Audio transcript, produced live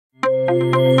What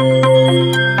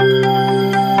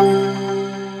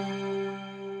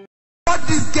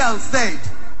this girl said,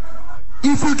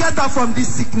 if you get her from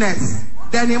this sickness,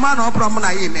 then a man or problem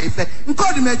na may say, in case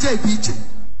of the major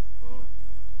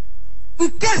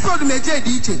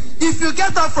if you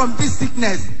get her from this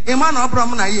sickness, a man or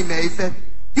problem na may say,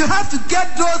 you have to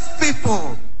get those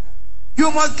people.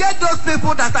 You must get those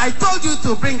people that I told you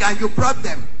to bring, and you brought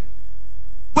them.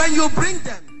 When you bring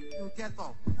them, you get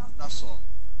up. That's all.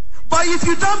 But if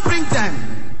you don't bring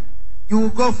them, you will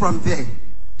go from there.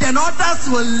 Then others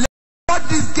will learn what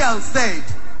this girl said.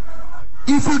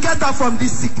 If you get her from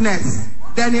this sickness,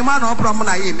 then a man or problem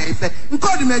na may say, in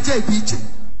case of the major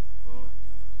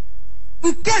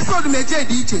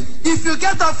if you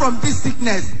get her from this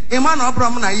sickness, a man or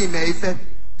problem na may say,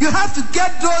 you have to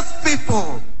get those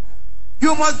people.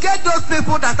 You must get those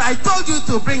people that I told you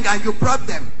to bring, and you brought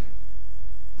them.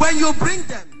 When you bring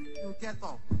them, you get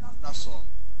up. That's all.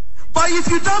 But if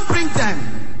you don't bring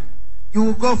them, you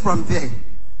will go from there.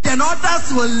 Then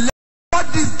others will learn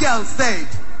what this girl said.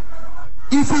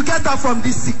 If you get her from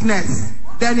this sickness,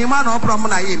 then a man or problem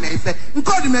na may say, in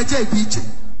case of the major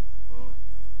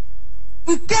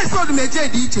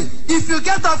if you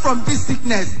get her from this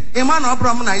sickness, a man or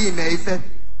problem na may say,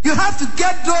 you have to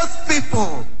get those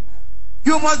people.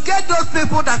 You must get those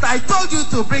people that I told you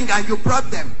to bring, and you brought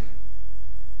them.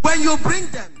 When you bring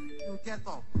them, you get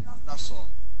up. That's all.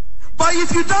 But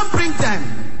if you don't bring them,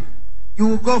 you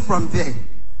will go from there.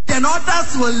 Then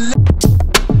others will learn.